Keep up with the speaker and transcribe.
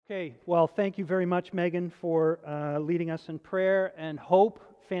Okay, well, thank you very much, Megan, for leading us in prayer. And Hope,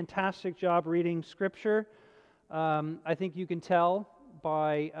 fantastic job reading Scripture. I think you can tell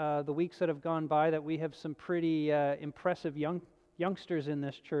by the weeks that have gone by that we have some pretty impressive youngsters in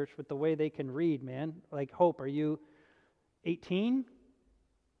this church with the way they can read, man. Like, Hope, are you 18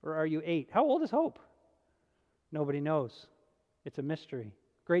 or are you 8? How old is Hope? Nobody knows. It's a mystery.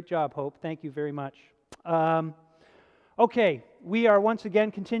 Great job, Hope. Thank you very much. Okay, we are once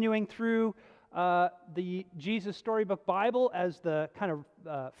again continuing through the Jesus Storybook Bible as the kind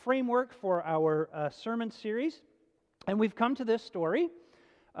of framework for our sermon series. And we've come to this story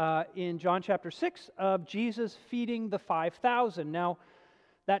in John chapter 6 of Jesus feeding the 5,000. Now,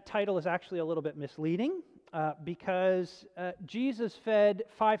 that title is actually a little bit misleading because Jesus fed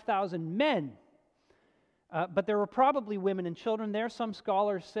 5,000 men. But there were probably women and children there. Some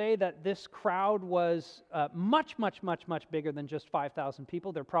scholars say that this crowd was much bigger than just 5,000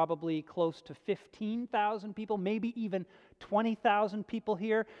 people. They're probably close to 15,000 people, maybe even 20,000 people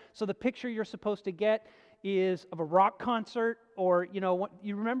here. So the picture you're supposed to get is of a rock concert, or, you know,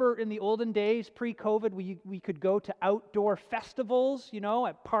 you remember in the olden days, pre-COVID, we could go to outdoor festivals, you know,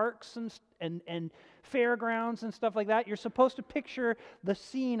 at parks and fairgrounds and stuff like that. You're supposed to picture the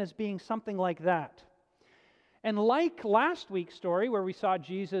scene as being something like that. And like last week's story where we saw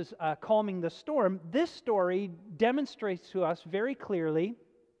Jesus calming the storm, this story demonstrates to us very clearly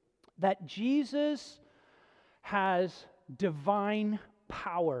that Jesus has divine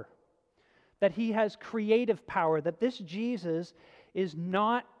power, that he has creative power, that this Jesus is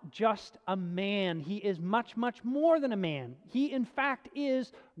not just a man. He is much more than a man. He, in fact,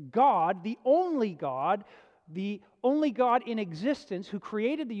 is God, the only God in existence who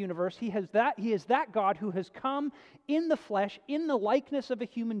created the universe. He is that God who has come in the flesh, in the likeness of a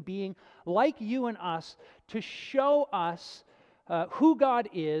human being like you and us, to show us who God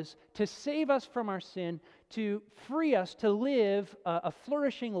is, to save us from our sin, to free us to live a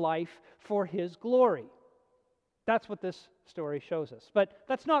flourishing life for His glory. That's what this story shows us. But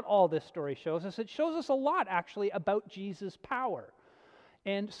that's not all this story shows us. It shows us a lot, actually, about Jesus' power.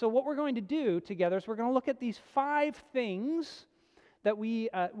 And so what we're going to do together is we're going to look at these 5 things that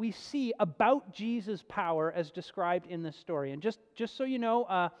we see about Jesus' power as described in this story. And just so you know,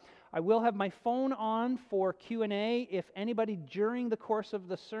 I will have my phone on for Q&A. If anybody during the course of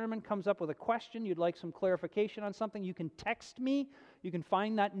the sermon comes up with a question, you'd like some clarification on something, you can text me. You can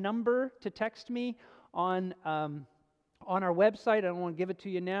find that number to text me on our website. I don't want to give it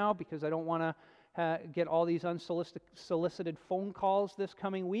to you now because I don't want to get all these unsolicited phone calls this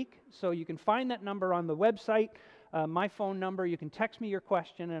coming week. So you can find that number on the website, my phone number. You can text me your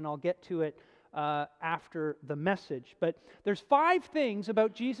question and I'll get to it after the message. But there's 5 things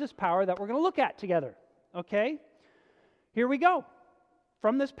about Jesus' power that we're going to look at together. Okay? Here we go.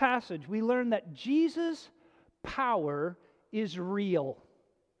 From this passage, we learn that Jesus' power is real.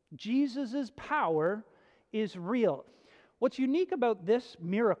 Jesus' power is real. What's unique about this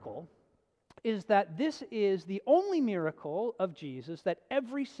miracle is that this is the only miracle of Jesus that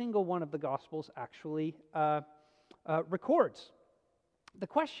every single one of the Gospels actually records. The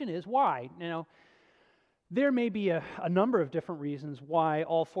question is, why? Now, there may be a number of different reasons why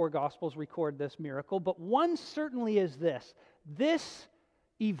all 4 Gospels record this miracle, but one certainly is this. This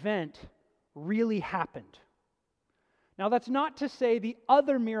event really happened. Now, that's not to say the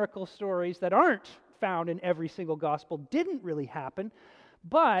other miracle stories that aren't found in every single Gospel didn't really happen,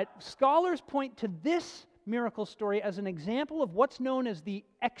 but scholars point to this miracle story as an example of what's known as the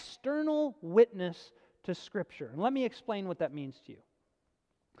external witness to Scripture. And let me explain what that means to you.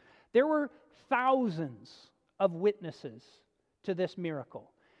 There were thousands of witnesses to this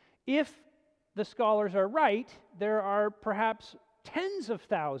miracle. If the scholars are right, there are perhaps tens of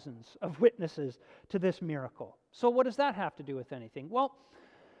thousands of witnesses to this miracle. So what does that have to do with anything? Well,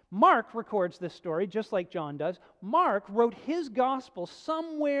 Mark records this story just like John does. Mark wrote his gospel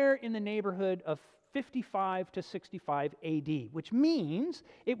somewhere in the neighborhood of 55 to 65 AD, which means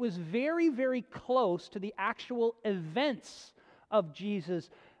it was very close to the actual events of Jesus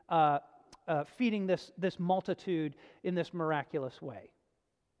feeding this multitude in this miraculous way.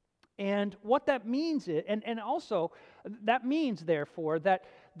 And what that means is, and also that means, therefore, that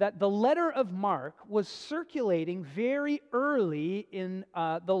the letter of Mark was circulating very early in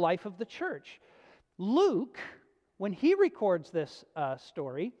the life of the church. Luke, when he records this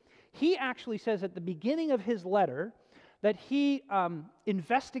story, he actually says at the beginning of his letter that he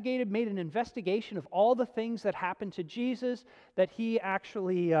made an investigation of all the things that happened to Jesus, that he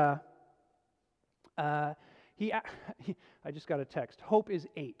actually, I just got a text, Hope is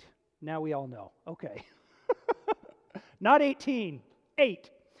 8. Now we all know. Okay. Not 18,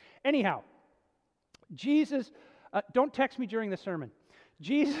 8. Anyhow, Jesus, don't text me during the sermon.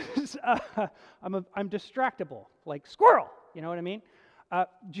 Jesus, I'm distractible, like squirrel, you know what I mean?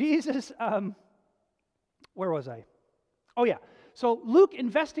 Jesus, where was I? Oh yeah, so Luke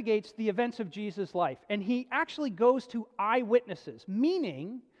investigates the events of Jesus' life, and he actually goes to eyewitnesses,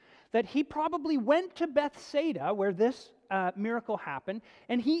 meaning that he probably went to Bethsaida, where this miracle happened,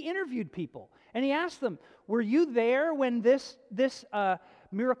 and he interviewed people, and he asked them, were you there when this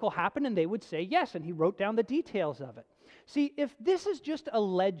miracle happened? And they would say yes, and he wrote down the details of it. See, if this is just a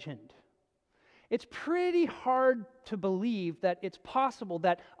legend, it's pretty hard to believe that it's possible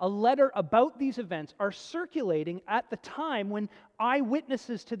that a letter about these events are circulating at the time when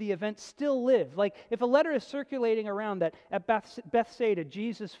eyewitnesses to the event still live. Like, if a letter is circulating around that at Bethsaida,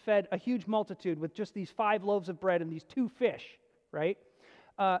 Jesus fed a huge multitude with just these 5 loaves of bread and these 2 fish, right?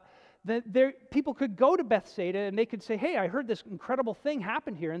 People could go to Bethsaida and they could say, hey, I heard this incredible thing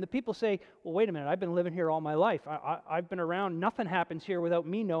happened here. And the people say, well, wait a minute, I've been living here all my life. I've been around. Nothing happens here without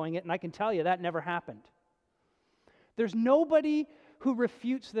me knowing it, and I can tell you that never happened. There's nobody who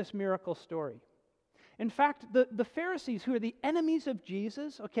refutes this miracle story. In fact, the Pharisees, who are the enemies of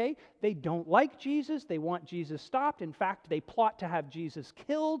Jesus, okay, they don't like Jesus. They want Jesus stopped. In fact, they plot to have Jesus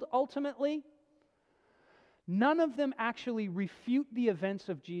killed ultimately. None of them actually refute the events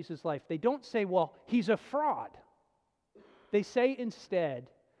of Jesus' life. They don't say, well, he's a fraud. They say instead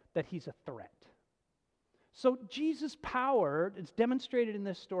that he's a threat. So Jesus' power, it's demonstrated in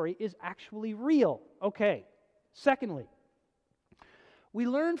this story, is actually real. Okay. Secondly, we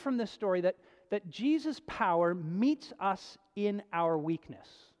learn from this story that Jesus' power meets us in our weakness.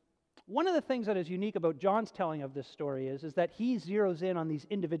 One of the things that is unique about John's telling of this story is that he zeroes in on these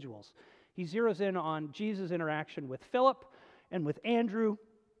individuals. He zeroes in on Jesus' interaction with Philip and with Andrew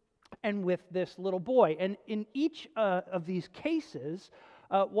and with this little boy. And in each of these cases,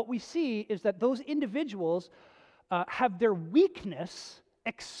 what we see is that those individuals have their weakness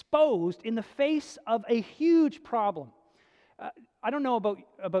exposed in the face of a huge problem. I don't know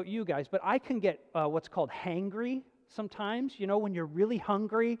about you guys, but I can get what's called hangry sometimes, you know, when you're really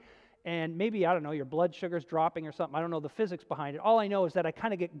hungry and maybe, I don't know, your blood sugar's dropping or something. I don't know the physics behind it. All I know is that I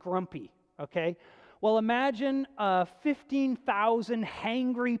kind of get grumpy, okay? Well, imagine 15,000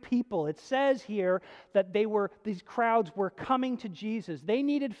 hangry people. It says here that these crowds were coming to Jesus. They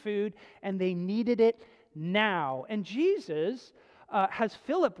needed food, and they needed it now. And Jesus has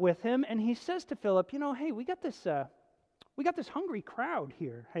Philip with him, and he says to Philip, you know, hey, we got this hungry crowd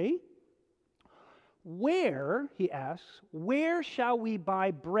here, hey? Where, he asks, where shall we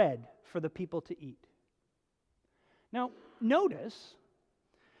buy bread for the people to eat? Now, notice,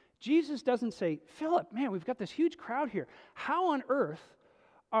 Jesus doesn't say, Philip, man, we've got this huge crowd here. How on earth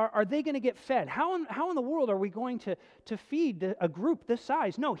are they going to get fed? How in the world are we going to feed a group this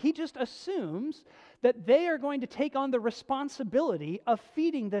size? No, he just assumes that they are going to take on the responsibility of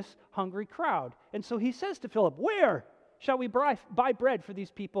feeding this hungry crowd. And so he says to Philip, where shall we buy bread for these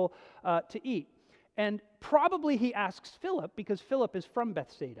people to eat? And probably he asks Philip because Philip is from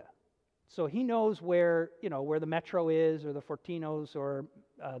Bethsaida. So he knows where the Metro is, or the Fortinos, or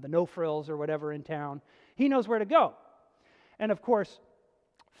the No Frills, or whatever in town. He knows where to go. And of course,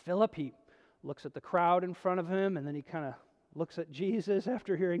 Philip, he looks at the crowd in front of him, and then he kind of looks at Jesus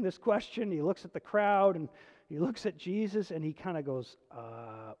after hearing this question. He looks at the crowd, and he looks at Jesus, and he kind of goes,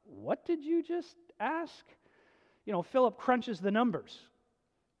 what did you just ask? You know, Philip crunches the numbers,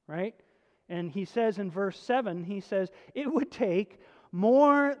 right? And he says in verse 7, he says, it would take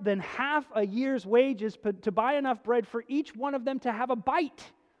more than half a year's wages to buy enough bread for each one of them to have a bite,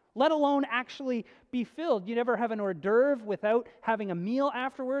 let alone actually be filled. You never have an hors d'oeuvre without having a meal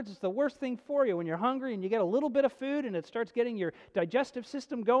afterwards. It's the worst thing for you when you're hungry and you get a little bit of food and it starts getting your digestive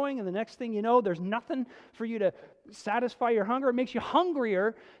system going, and the next thing you know, there's nothing for you to satisfy your hunger. It makes you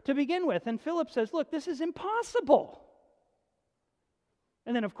hungrier to begin with. And Philip says, look, this is impossible.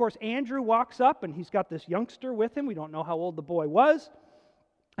 And then, of course, Andrew walks up, and he's got this youngster with him. We don't know how old the boy was.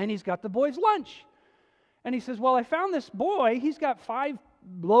 And he's got the boy's lunch. And he says, well, I found this boy. He's got 5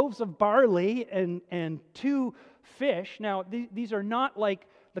 loaves of barley and 2 fish. Now, these are not like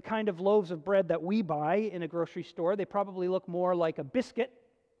the kind of loaves of bread that we buy in a grocery store. They probably look more like a biscuit.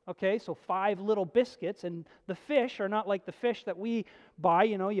 Okay, so 5 little biscuits, and the fish are not like the fish that we buy.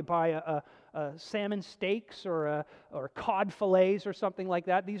 You know, you buy a salmon steaks or cod fillets or something like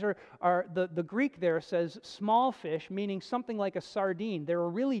that. These are the Greek there says small fish, meaning something like a sardine. They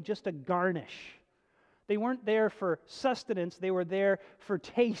were really just a garnish. They weren't there for sustenance. They were there for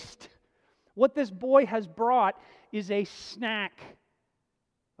taste. What this boy has brought is a snack.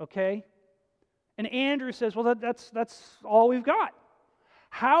 Okay, and Andrew says, well, that's all we've got.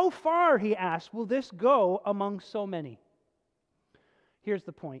 How far, he asks, will this go among so many? Here's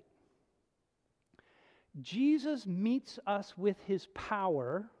the point. Jesus meets us with his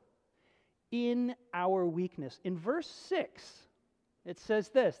power in our weakness. In verse 6, it says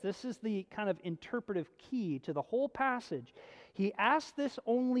this. This is the kind of interpretive key to the whole passage. He asked this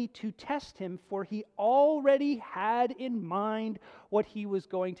only to test him, for he already had in mind what he was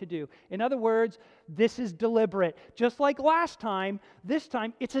going to do. In other words, this is deliberate. Just like last time, this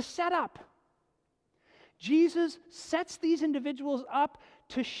time it's a setup. Jesus sets these individuals up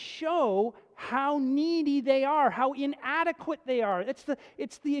to show how needy they are, how inadequate they are. It's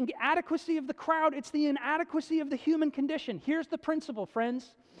the inadequacy of the crowd. It's the inadequacy of the human condition. Here's the principle,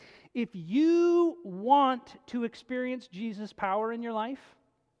 friends. If you want to experience Jesus' power in your life,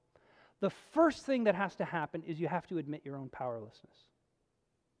 the first thing that has to happen is you have to admit your own powerlessness.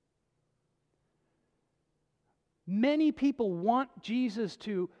 Many people want Jesus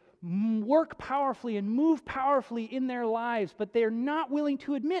to work powerfully and move powerfully in their lives, but they're not willing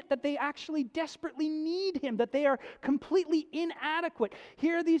to admit that they actually desperately need him, that they are completely inadequate.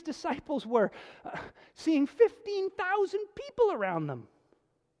 Here these disciples were seeing 15,000 people around them.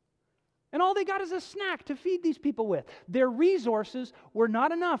 And all they got is a snack to feed these people with. Their resources were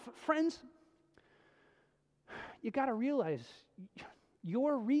not enough. Friends, you got to realize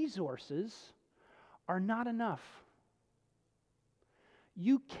your resources are not enough.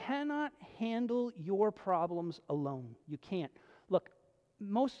 You cannot handle your problems alone. You can't. Look,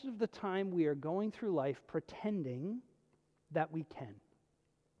 most of the time we are going through life pretending that we can.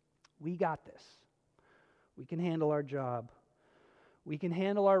 We got this. We can handle our job. We can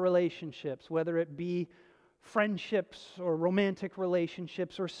handle our relationships, whether it be friendships or romantic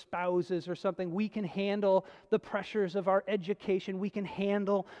relationships or spouses or something. We can handle the pressures of our education. We can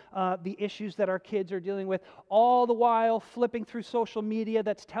handle the issues that our kids are dealing with, all the while flipping through social media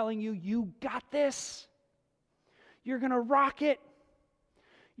that's telling you, you got this. You're going to rock it.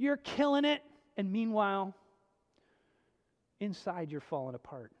 You're killing it. And meanwhile, inside you're falling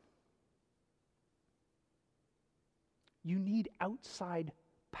apart. You need outside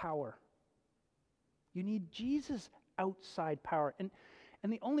power. You need Jesus' outside power. And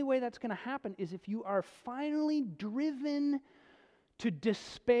the only way that's going to happen is if you are finally driven to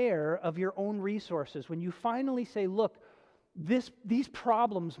despair of your own resources. When you finally say, look, these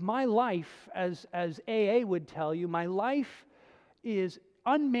problems, my life, as AA would tell you, my life is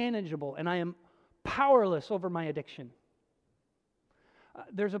unmanageable and I am powerless over my addiction.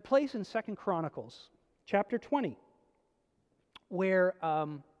 There's a place in 2 Chronicles, chapter 20, where...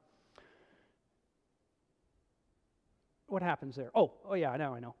 what happens there? Oh yeah, I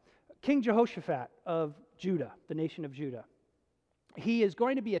know. King Jehoshaphat of Judah, the nation of Judah, he is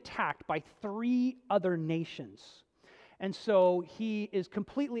going to be attacked by 3 other nations. And so he is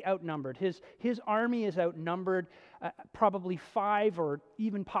completely outnumbered. His army is outnumbered probably 5 or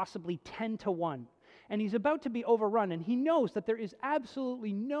even possibly 10 to 1. And he's about to be overrun, and he knows that there is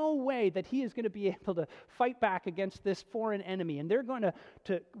absolutely no way that he is going to be able to fight back against this foreign enemy. And they're going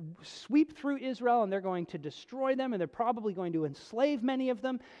to sweep through Israel, and they're going to destroy them, and they're probably going to enslave many of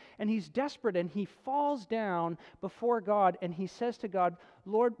them. And he's desperate, and he falls down before God, and he says to God,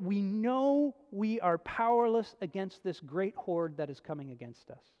 Lord, we know we are powerless against this great horde that is coming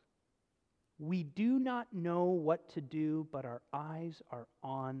against us. We do not know what to do, but our eyes are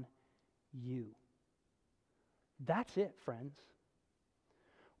on you. That's it, friends.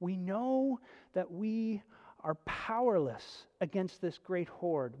 We know that we are powerless against this great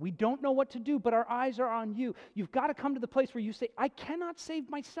horde. We don't know what to do, but our eyes are on you. You've got to come to the place where you say, I cannot save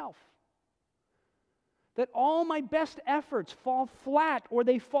myself. That all my best efforts fall flat or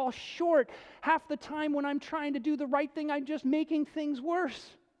they fall short. Half the time when I'm trying to do the right thing, I'm just making things worse.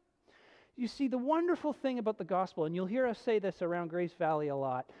 You see, the wonderful thing about the gospel, and you'll hear us say this around Grace Valley a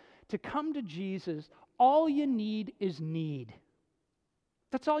lot, to come to Jesus, all you need is need.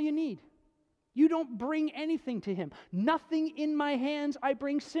 That's all you need. You don't bring anything to him. Nothing in my hands I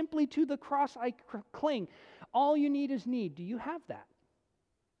bring, simply to the cross I cling. All you need is need. Do you have that?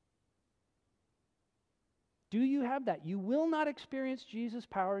 Do you have that? You will not experience Jesus'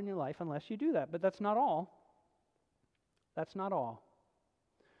 power in your life unless you do that. But that's not all. That's not all.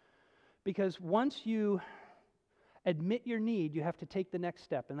 Because once you admit your need, you have to take the next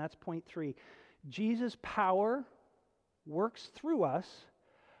step, and that's point 3. Jesus' power works through us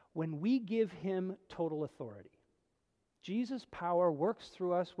when we give him total authority. Jesus' power works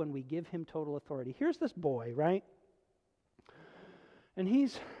through us when we give him total authority. Here's this boy, right? And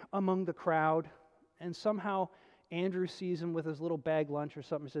he's among the crowd, and somehow Andrew sees him with his little bag lunch or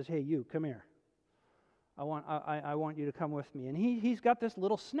something and says, hey, you, come here. I want you to come with me. And he's got this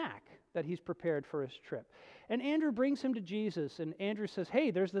little snack that he's prepared for his trip. And Andrew brings him to Jesus, and Andrew says,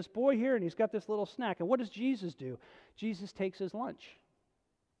 hey, there's this boy here, and he's got this little snack. And what does Jesus do? Jesus takes his lunch.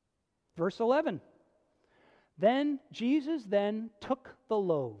 Verse 11. Then Jesus took the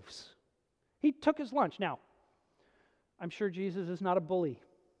loaves. He took his lunch. Now, I'm sure Jesus is not a bully.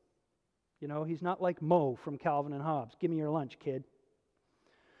 You know, he's not like Mo from Calvin and Hobbes. Give me your lunch, kid.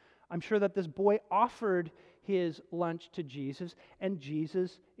 I'm sure that this boy offered his lunch to Jesus, and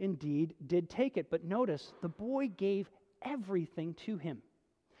Jesus indeed did take it. But notice, the boy gave everything to him.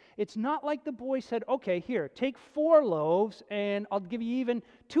 It's not like the boy said, okay, here, take 4 loaves, and I'll give you even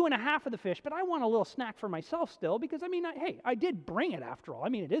 2.5 of the fish, but I want a little snack for myself still, because, hey, I did bring it after all.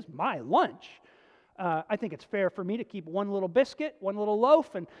 It is my lunch. I think it's fair for me to keep 1 little biscuit, 1 little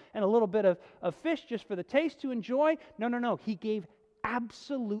loaf, and a little bit of fish just for the taste to enjoy. No. He gave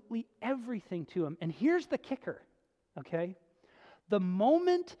absolutely everything to him. And here's the kicker, okay? The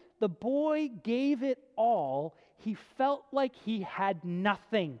moment the boy gave it all, he felt like he had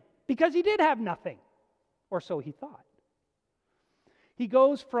nothing, because he did have nothing, or so he thought. He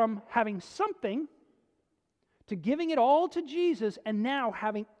goes from having something to giving it all to Jesus, and now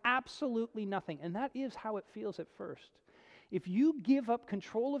having absolutely nothing. And that is how it feels at first. If you give up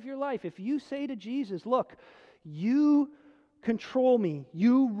control of your life, if you say to Jesus, look, you control me,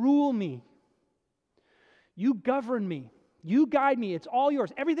 you rule me, you govern me, you guide me, it's all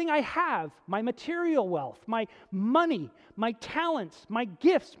yours. Everything I have, my material wealth, my money, my talents, my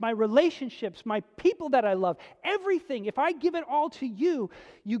gifts, my relationships, my people that I love, everything, if I give it all to you,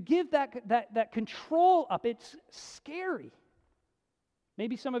 you give that control up. It's scary.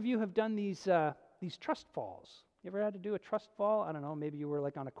 Maybe some of you have done these trust falls. You ever had to do a trust fall? I don't know, maybe you were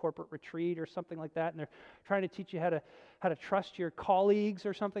like on a corporate retreat or something like that, and they're trying to teach you how to trust your colleagues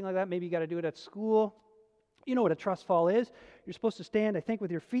or something like that. Maybe you got to do it at school. You know what a trust fall is. You're supposed to stand, I think, with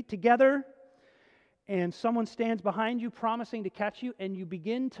your feet together, and someone stands behind you promising to catch you, and you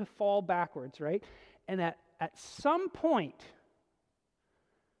begin to fall backwards, right? And at some point,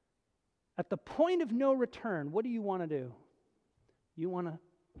 at the point of no return, what do you want to do? You want to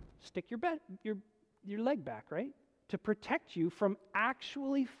stick your leg back, right? To protect you from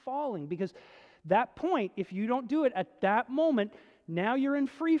actually falling. Because that point, if you don't do it at that moment, now you're in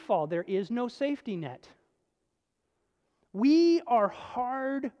free fall. There is no safety net. We are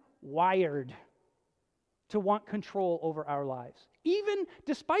hardwired to want control over our lives. Even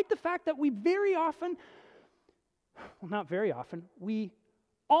despite the fact that we very often, well, not very often, we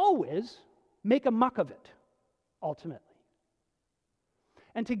always make a muck of it, ultimately.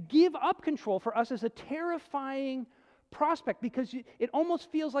 And to give up control for us is a terrifying prospect, because it almost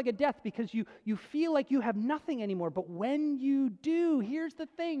feels like a death, because you feel like you have nothing anymore. But when you do, here's the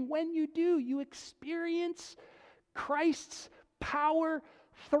thing, when you do, you experience Christ's power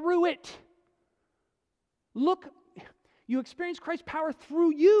through it. Look, you experience Christ's power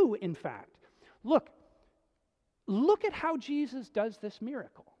through you, in fact. Look at how Jesus does this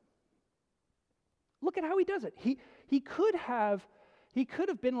miracle. Look at how he does it. He could have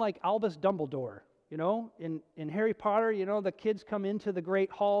been like Albus Dumbledore, you know, in Harry Potter. You know, the kids come into the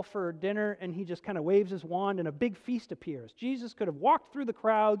great hall for dinner, and he just kind of waves his wand, and a big feast appears. Jesus could have walked through the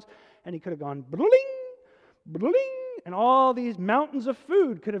crowds, and he could have gone bling, bling, and all these mountains of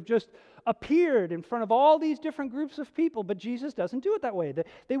food could have just appeared in front of all these different groups of people. But Jesus doesn't do it that way.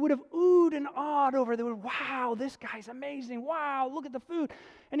 They would have oohed and awed over. They would, wow, this guy's amazing. Wow, look at the food.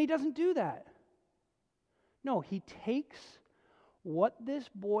 And he doesn't do that. No, he takes what this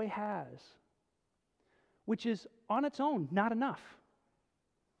boy has, which is on its own not enough.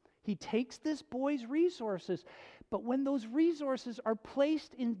 He takes this boy's resources, but when those resources are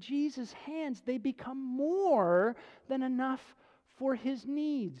placed in Jesus' hands, they become more than enough for his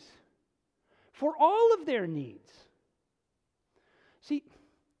needs, for all of their needs. See,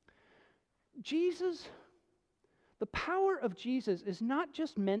 the power of Jesus is not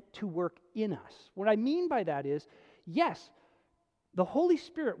just meant to work in us. What I mean by that is, yes, the Holy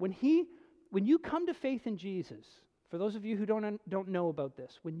Spirit, when you come to faith in Jesus, for those of you who don't know about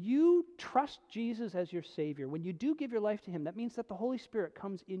this, when you trust Jesus as your Savior, when you do give your life to him, that means that the Holy Spirit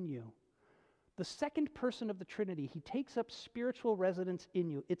comes in you. The second person of the Trinity, he takes up spiritual residence in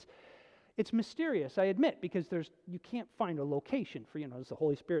you. It's mysterious, I admit, because you can't find a location for, is the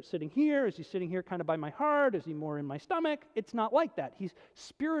Holy Spirit sitting here? Is he sitting here kind of by my heart? Is he more in my stomach? It's not like that. He's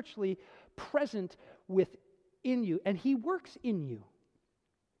spiritually present within you, and he works in you.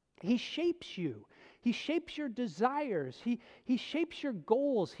 He shapes you. He shapes your desires. He shapes your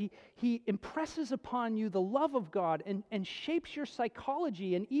goals. He impresses upon you the love of God and shapes your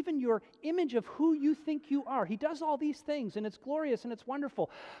psychology and even your image of who you think you are. He does all these things, and it's glorious and it's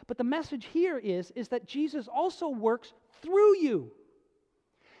wonderful. But the message here is that Jesus also works through you.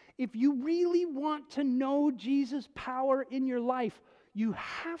 If you really want to know Jesus' power in your life, you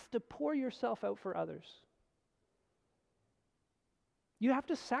have to pour yourself out for others. You have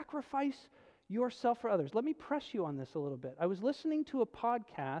to sacrifice yourself for others. Let me press you on this a little bit. I was listening to a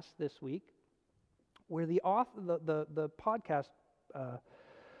podcast this week where the podcast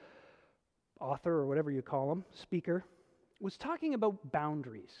author, or whatever you call them, speaker, was talking about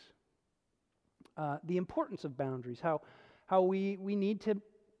boundaries, the importance of boundaries, how we need to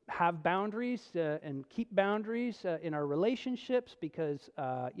have boundaries and keep boundaries in our relationships because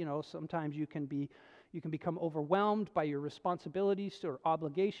sometimes you can become overwhelmed by your responsibilities or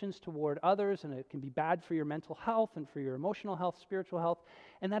obligations toward others, and it can be bad for your mental health and for your emotional health, spiritual health,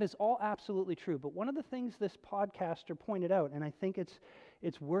 and that is all absolutely true. But one of the things this podcaster pointed out, and I think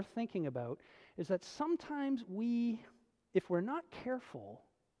it's worth thinking about, is that sometimes if we're not careful,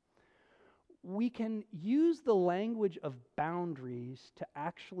 we can use the language of boundaries to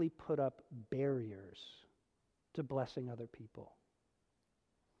actually put up barriers to blessing other people.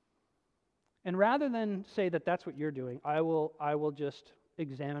 And rather than say that that's what you're doing, I will just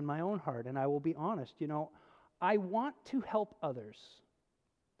examine my own heart and I will be honest. I want to help others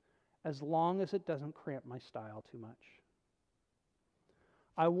as long as it doesn't cramp my style too much.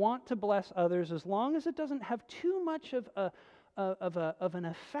 I want to bless others as long as it doesn't have too much of an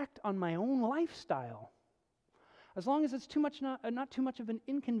effect on my own lifestyle. As long as it's not too much of an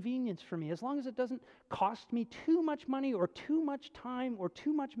inconvenience for me. As long as it doesn't cost me too much money or too much time or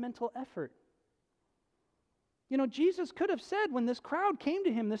too much mental effort. Jesus could have said when this crowd came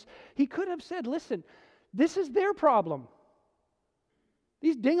to him, he could have said, listen, this is their problem.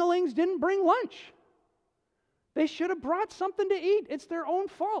 These dingalings didn't bring lunch. They should have brought something to eat. It's their own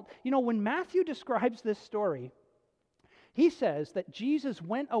fault. When Matthew describes this story, he says that Jesus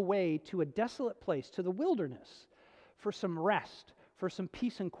went away to a desolate place, to the wilderness, for some rest, for some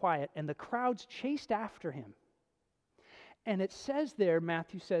peace and quiet, and the crowds chased after him. And it says there,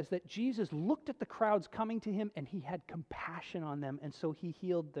 Matthew says, that Jesus looked at the crowds coming to him and he had compassion on them, and so he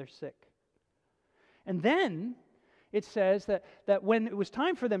healed their sick. And then it says that when it was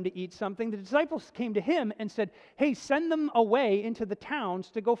time for them to eat something, the disciples came to him and said, hey, send them away into the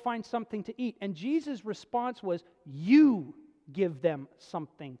towns to go find something to eat. And Jesus' response was, you give them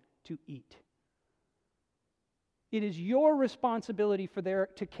something to eat. It is your responsibility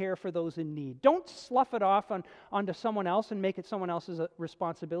to care for those in need. Don't slough it off onto someone else and make it someone else's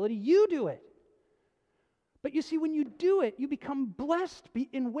responsibility. You do it. But you see, when you do it, you become blessed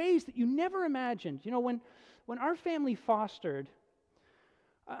in ways that you never imagined. When our family fostered,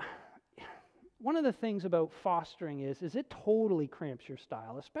 one of the things about fostering is it totally cramps your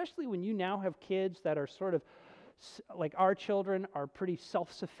style, especially when you now have kids that are sort of like our children are pretty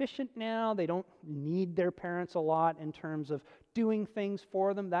self-sufficient now. They don't need their parents a lot in terms of doing things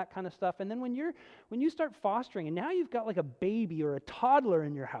for them, that kind of stuff. And then when you start fostering, and now you've got like a baby or a toddler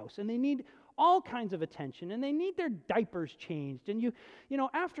in your house, and they need all kinds of attention, and they need their diapers changed, and you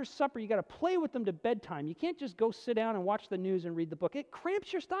after supper you got to play with them to bedtime. You can't just go sit down and watch the news and read the book. It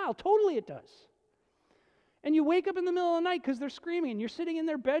cramps your style. Totally it does. And you wake up in the middle of the night because they're screaming, and you're sitting in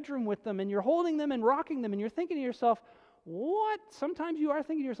their bedroom with them, and you're holding them and rocking them, and you're thinking to yourself, sometimes you are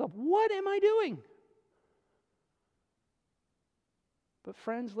thinking to yourself, what am I doing? But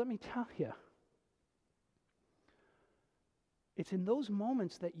friends, let me tell you, it's in those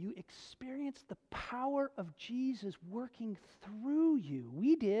moments that you experience the power of Jesus working through you.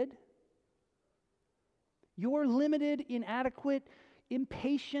 We did. Your limited, inadequate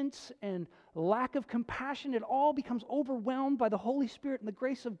impatience and lack of compassion, it all becomes overwhelmed by the Holy Spirit and the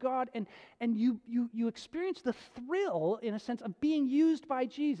grace of God, and you experience the thrill, in a sense, of being used by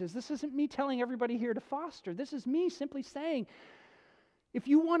Jesus. This isn't me telling everybody here to foster. This is me simply saying, if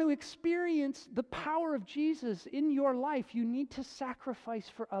you want to experience the power of Jesus in your life, you need to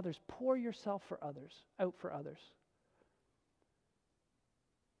sacrifice for others. Pour yourself out for others.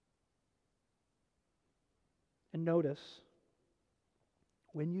 And notice,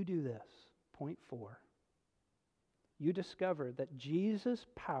 when you do this, point 4, you discover that Jesus'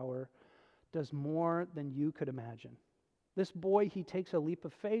 power does more than you could imagine. This boy, he takes a leap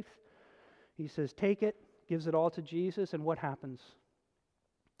of faith. He says, take it, gives it all to Jesus, and what happens?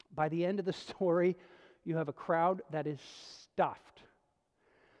 By the end of the story, you have a crowd that is stuffed.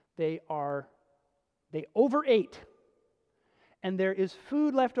 They overate, and there is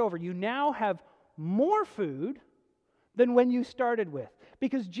food left over. You now have more food than when you started with,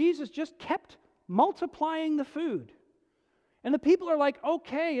 because Jesus just kept multiplying the food. And the people are like,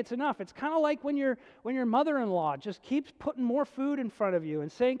 okay, it's enough. It's kind of like when your mother-in-law just keeps putting more food in front of you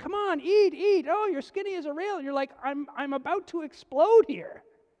and saying, come on, eat, eat. Oh, you're skinny as a rail. And you're like, I'm about to explode here.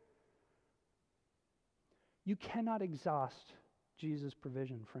 You cannot exhaust Jesus'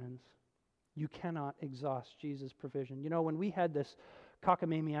 provision, friends. You cannot exhaust Jesus' provision. You know, when we had this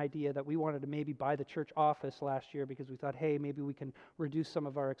cockamamie idea that we wanted to maybe buy the church office last year because we thought, hey, maybe we can reduce some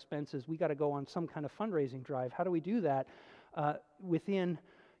of our expenses. We got to go on some kind of fundraising drive. How do we do that? Within,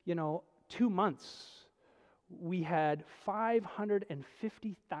 2 months, we had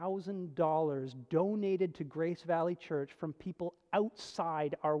 $550,000 donated to Grace Valley Church from people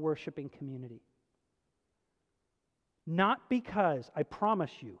outside our worshiping community. Not because, I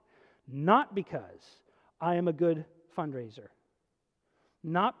promise you, not because I am a good fundraiser.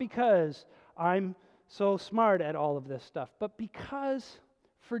 Not because I'm so smart at all of this stuff, but because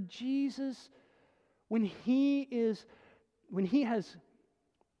for Jesus, when He has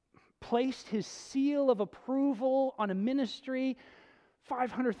placed His seal of approval on a ministry,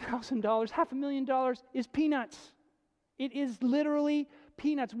 $500,000, $500,000 is peanuts. It is literally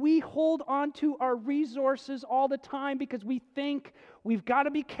peanuts. We hold on to our resources all the time because we think we've got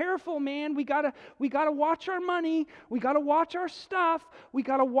to be careful, man. We got to watch our money. We got to watch our stuff. We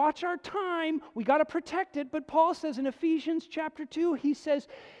got to watch our time. We got to protect it. But Paul says in Ephesians chapter 2, he says,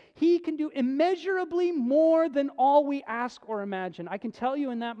 He can do immeasurably more than all we ask or imagine. I can tell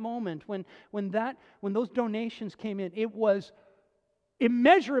you in that moment when those donations came in, it was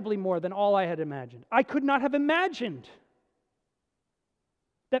immeasurably more than all I had imagined. I could not have imagined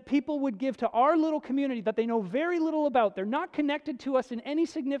that people would give to our little community that they know very little about. They're not connected to us in any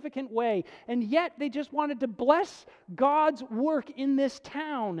significant way, and yet they just wanted to bless God's work in this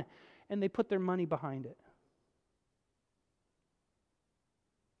town, and they put their money behind it.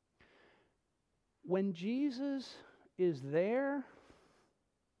 When Jesus is there,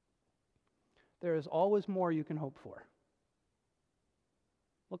 there is always more you can hope for.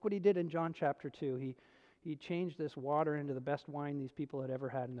 Look what He did in John chapter 2. He changed this water into the best wine these people had ever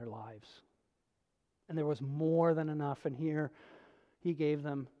had in their lives. And there was more than enough. And here He gave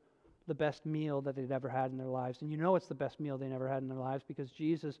them the best meal that they'd ever had in their lives. And you know it's the best meal they never had in their lives because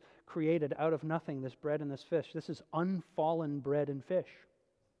Jesus created out of nothing this bread and this fish. This is unfallen bread and fish.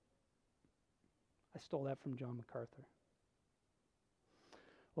 I stole that from John MacArthur.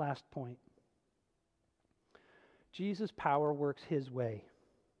 Last point. Jesus' power works His way.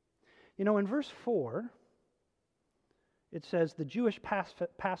 You know, in verse 4, it says the Jewish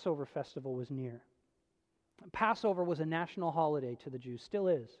Passover festival was near. Passover was a national holiday to the Jews, still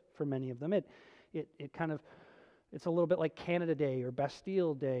is for many of them. It's a little bit like Canada Day or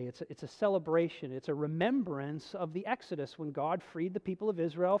Bastille Day. It's a celebration. It's a remembrance of the Exodus when God freed the people of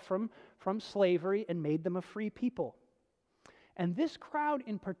Israel from slavery and made them a free people. And this crowd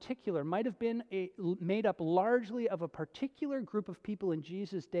in particular might have been made up largely of a particular group of people in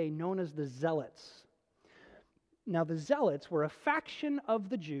Jesus' day known as the Zealots. Now, the Zealots were a faction of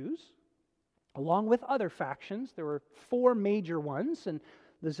the Jews, along with other factions. There were 4 major ones, and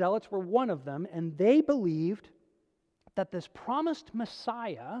the Zealots were one of them, and they believed that this promised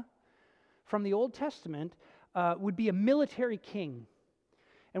Messiah from the Old Testament would be a military king.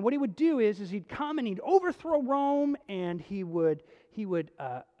 And what he would do is he'd come and he'd overthrow Rome, and he would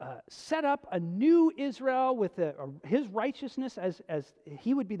set up a new Israel with his righteousness as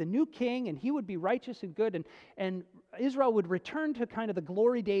he would be the new king, and he would be righteous and good, and Israel would return to kind of the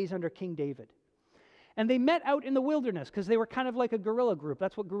glory days under King David. And they met out in the wilderness because they were kind of like a guerrilla group.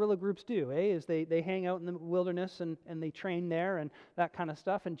 That's what guerrilla groups do, is they hang out in the wilderness and they train there and that kind of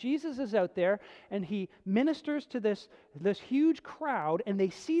stuff. And Jesus is out there and He ministers to this huge crowd, and they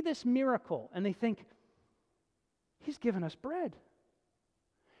see this miracle and they think, He's given us bread.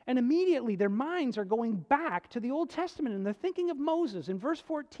 And immediately their minds are going back to the Old Testament and they're thinking of Moses. In verse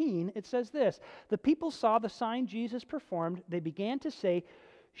 14 it says this, the people saw the sign Jesus performed. They began to say,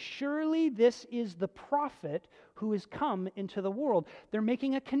 surely this is the prophet who has come into the world. They're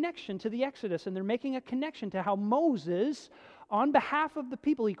making a connection to the Exodus, and they're making a connection to how Moses, on behalf of the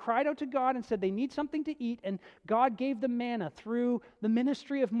people, he cried out to God and said they need something to eat, and God gave them manna through the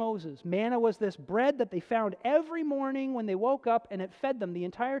ministry of Moses. Manna was this bread that they found every morning when they woke up, and it fed them the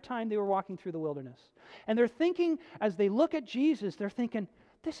entire time they were walking through the wilderness. And they're thinking, as they look at Jesus, they're thinking,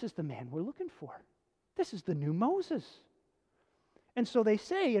 this is the man we're looking for. This is the new Moses. And so they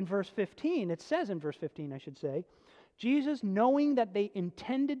say in verse 15, it says in verse 15, I should say, Jesus, knowing that they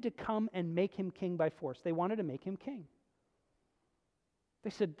intended to come and make Him king by force. They wanted to make Him king. They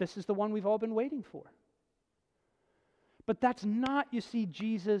said, this is the one we've all been waiting for. But that's not, you see,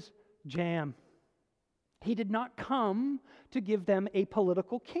 Jesus' jam. He did not come to give them a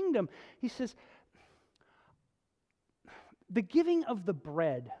political kingdom. He says, the giving of the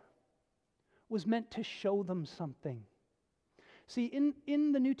bread was meant to show them something. See,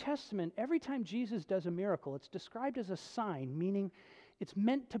 in the New Testament, every time Jesus does a miracle, it's described as a sign, meaning it's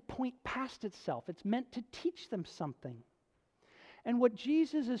meant to point past itself. It's meant to teach them something. And what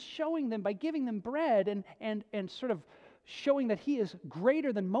Jesus is showing them by giving them bread and sort of showing that he is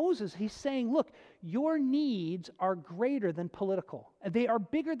greater than Moses, he's saying, look, your needs are greater than political. They are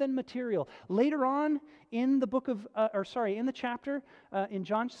bigger than material. Later on in the book of, in the chapter, in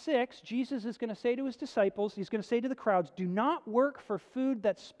John 6, Jesus is going to say to his disciples, he's going to say to the crowds, do not work for food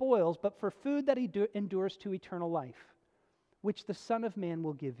that spoils, but for food that endures to eternal life, which the Son of Man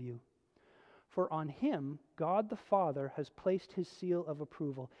will give you. For on him, God the Father has placed his seal of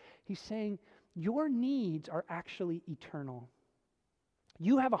approval. He's saying, your needs are actually eternal.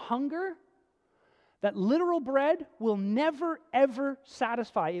 You have a hunger that literal bread will never, ever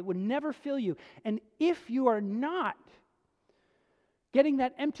satisfy. It would never fill you. And if you are not getting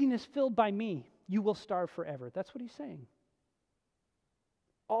that emptiness filled by me, you will starve forever. That's what he's saying.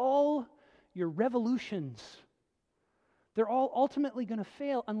 All your revolutions, they're all ultimately going to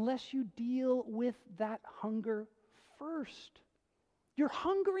fail unless you deal with that hunger first. You're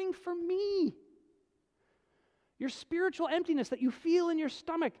hungering for me. Your spiritual emptiness that you feel in your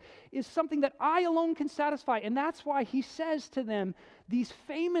stomach is something that I alone can satisfy. And that's why he says to them these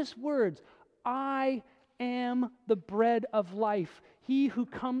famous words, I am the bread of life. He who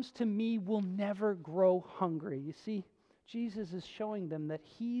comes to me will never grow hungry. You see, Jesus is showing them that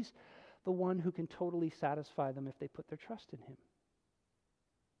he's the one who can totally satisfy them if they put their trust in him.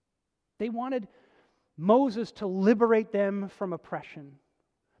 They wanted Moses to liberate them from oppression.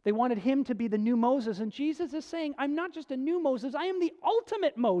 They wanted him to be the new Moses. And Jesus is saying, I'm not just a new Moses, I am the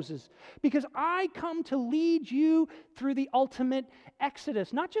ultimate Moses. Because I come to lead you through the ultimate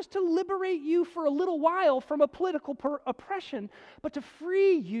exodus. Not just to liberate you for a little while from a political oppression, but to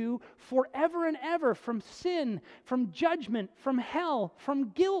free you forever and ever from sin, from judgment, from hell, from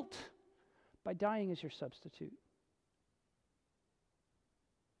guilt, by dying as your substitute.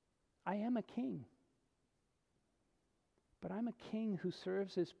 I am a king. But I'm a king who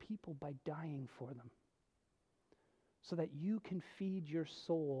serves his people by dying for them so that you can feed your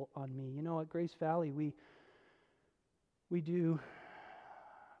soul on me. You know, at Grace Valley, we do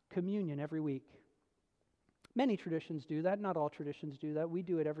communion every week. Many traditions do that. Not all traditions do that. We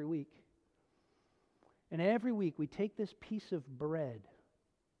do it every week. And every week we take this piece of bread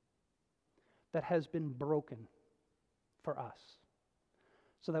that has been broken for us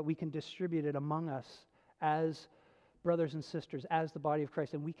so that we can distribute it among us as brothers and sisters, as the body of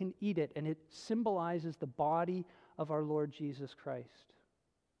Christ, and we can eat it, and it symbolizes the body of our Lord Jesus Christ.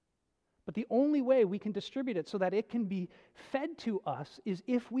 But the only way we can distribute it so that it can be fed to us is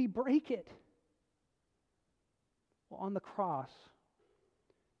if we break it. Well, on the cross,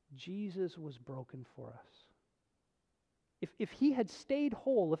 Jesus was broken for us. If he had stayed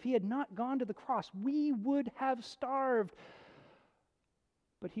whole, if he had not gone to the cross, we would have starved.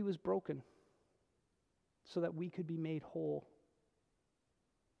 But he was broken so that we could be made whole.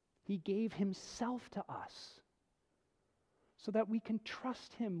 He gave himself to us so that we can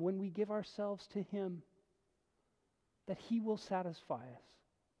trust him when we give ourselves to him, that he will satisfy us,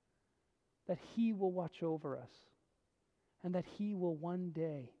 that he will watch over us, and that he will one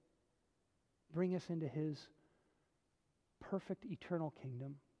day bring us into his perfect eternal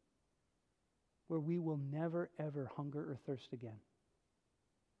kingdom where we will never, ever hunger or thirst again.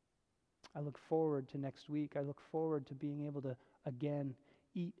 I look forward to next week. I look forward to being able to again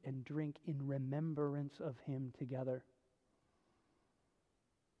eat and drink in remembrance of him together.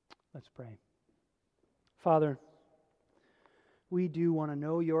 Let's pray. Father, we do want to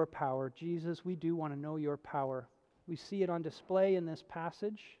know your power. Jesus, we do want to know your power. We see it on display in this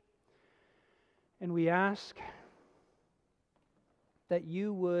passage, and we ask that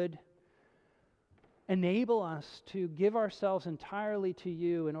you would enable us to give ourselves entirely to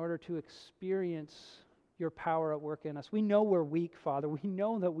you in order to experience your power at work in us. We know we're weak, Father. We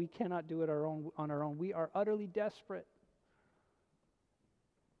know that we cannot do it on our own. We are utterly desperate.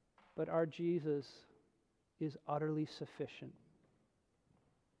 But our Jesus is utterly sufficient.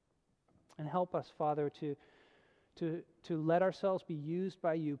 And help us, Father, to let ourselves be used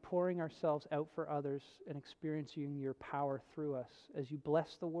by you, pouring ourselves out for others and experiencing your power through us as you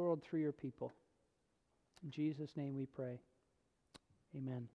bless the world through your people. In Jesus' name we pray. Amen.